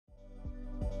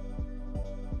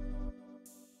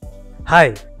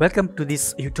Hi, welcome to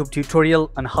this YouTube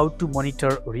tutorial on how to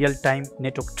monitor real-time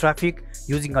network traffic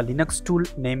using a Linux tool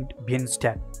named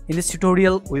Vnstat. In this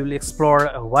tutorial, we will explore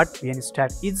what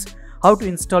Vnstat is, how to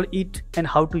install it, and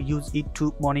how to use it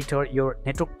to monitor your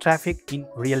network traffic in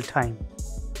real time.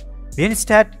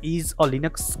 Vnstat is a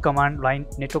Linux command line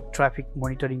network traffic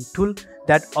monitoring tool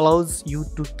that allows you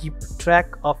to keep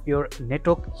track of your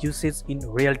network usage in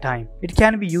real time. It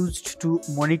can be used to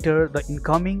monitor the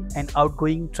incoming and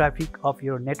outgoing traffic of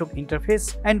your network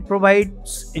interface and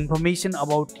provides information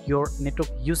about your network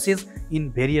usage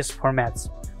in various formats.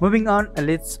 Moving on,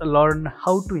 let's learn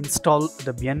how to install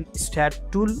the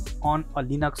Vnstat tool on a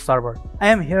Linux server. I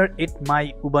am here at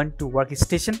my Ubuntu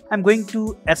workstation. I'm going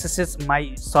to access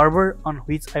my server on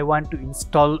which I want to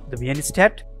install the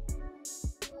Vnstat.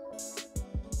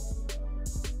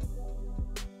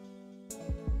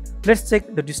 Let's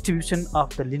check the distribution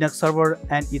of the Linux server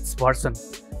and its version.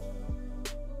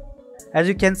 As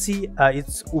you can see,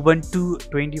 it's Ubuntu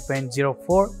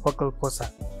 20.04 Focal Fossa.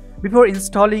 Before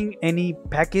installing any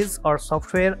package or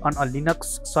software on a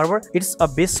Linux server, it's a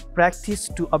best practice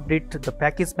to update the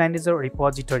package manager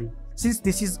repository. Since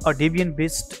this is a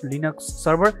Debian-based Linux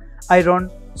server, I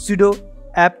run sudo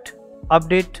apt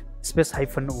update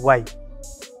 -y.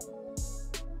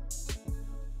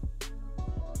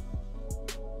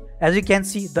 As you can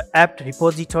see, the apt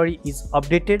repository is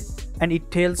updated and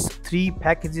it tells 3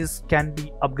 packages can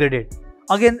be upgraded.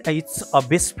 Again, it's a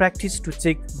best practice to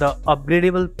check the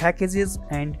upgradable packages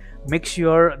and make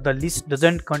sure the list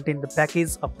doesn't contain the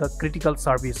package of the critical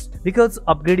service, because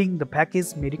upgrading the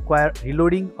package may require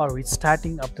reloading or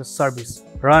restarting of the service.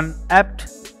 Run apt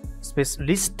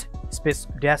 -list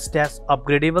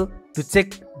 --upgradable to check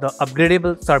the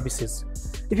upgradable services.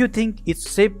 If you think it's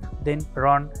safe, then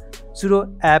run sudo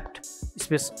apt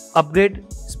 -upgrade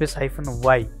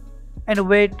 -y and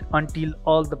wait until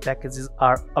all the packages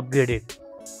are upgraded.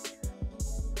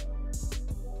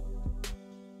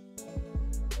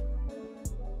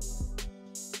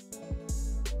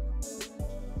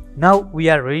 Now we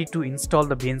are ready to install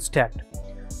the Vnstat.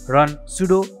 Run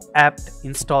sudo apt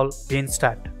install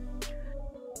Vnstat.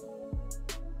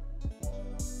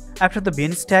 After the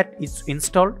Vnstat is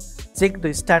installed, check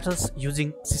the status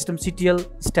using systemctl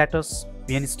status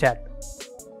Vnstat.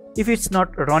 If it's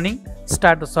not running,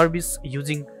 start the service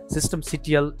using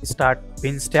systemctl start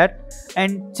Vnstat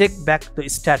and check back the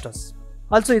status.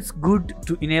 Also, it's good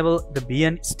to enable the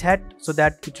Vnstat so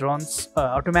that it runs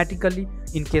automatically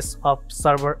in case of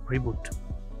server reboot.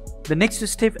 The next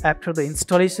step after the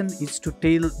installation is to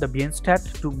tell the Vnstat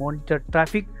to monitor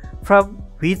traffic from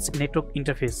which network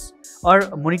interface, or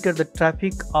monitor the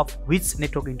traffic of which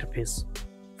network interface.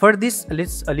 For this,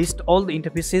 let's list all the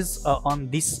interfaces on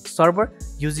this server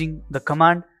using the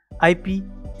command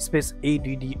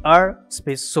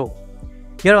ip-addr-so.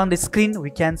 Here on the screen, we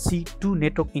can see 2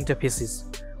 network interfaces.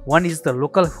 One is the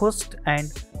local host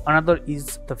and another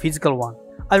is the physical one.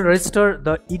 I'll register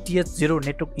the ETH0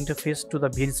 network interface to the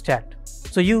Vnstat.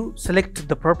 So you select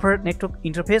the proper network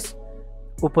interface,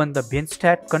 open the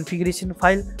Vnstat configuration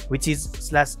file, which is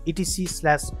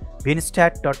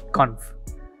 /etc/vnstat.conf.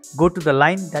 Go to the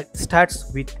line that starts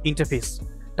with interface.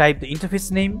 Type the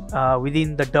interface name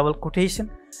within the double quotation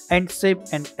and save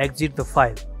and exit the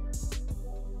file.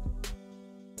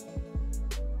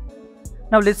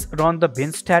 Now let's run the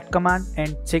Vnstat command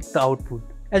and check the output.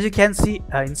 As you can see,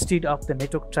 instead of the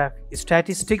network traffic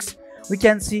statistics, we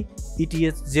can see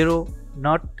ETH0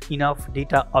 not enough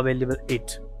data available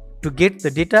yet. To get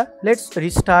the data, let's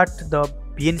restart the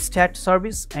Vnstat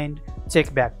service and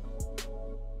check back.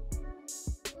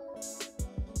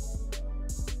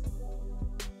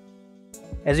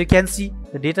 As you can see,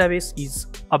 the database is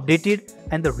updated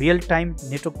and the real-time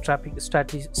network traffic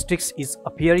statistics is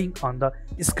appearing on the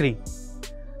screen.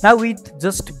 Now with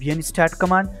just Vnstat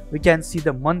command, we can see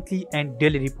the monthly and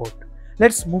daily report.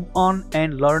 Let's move on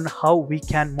and learn how we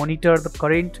can monitor the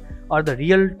current or the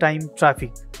real-time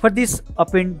traffic. For this,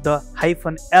 append the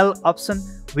 -l option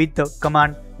with the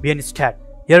command Vnstat.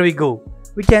 Here we go.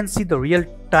 We can see the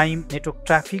real-time network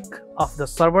traffic of the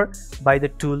server by the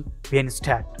tool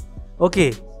Vnstat.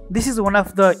 Okay, this is one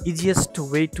of the easiest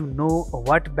way to know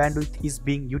what bandwidth is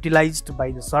being utilized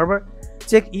by the server.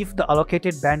 Check if the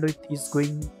allocated bandwidth is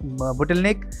going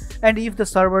bottleneck and if the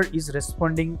server is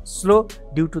responding slow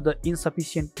due to the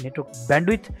insufficient network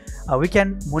bandwidth. We can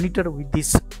monitor with this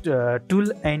tool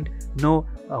and know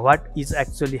what is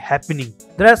actually happening.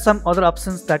 There are some other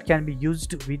options that can be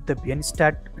used with the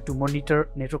Vnstat to monitor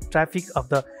network traffic of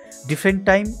the different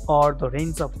time or the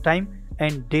range of time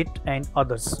and date and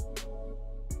others.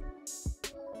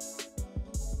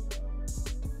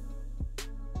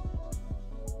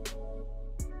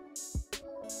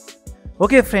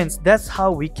 Okay friends, that's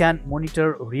how we can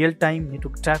monitor real-time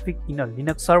network traffic in a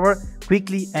Linux server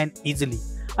quickly and easily.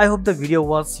 I hope the video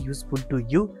was useful to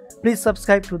you. Please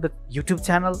subscribe to the YouTube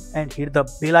channel and hit the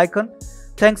bell icon.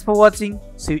 Thanks for watching.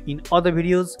 See you in other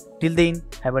videos. Till then,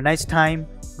 have a nice time.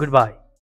 Goodbye.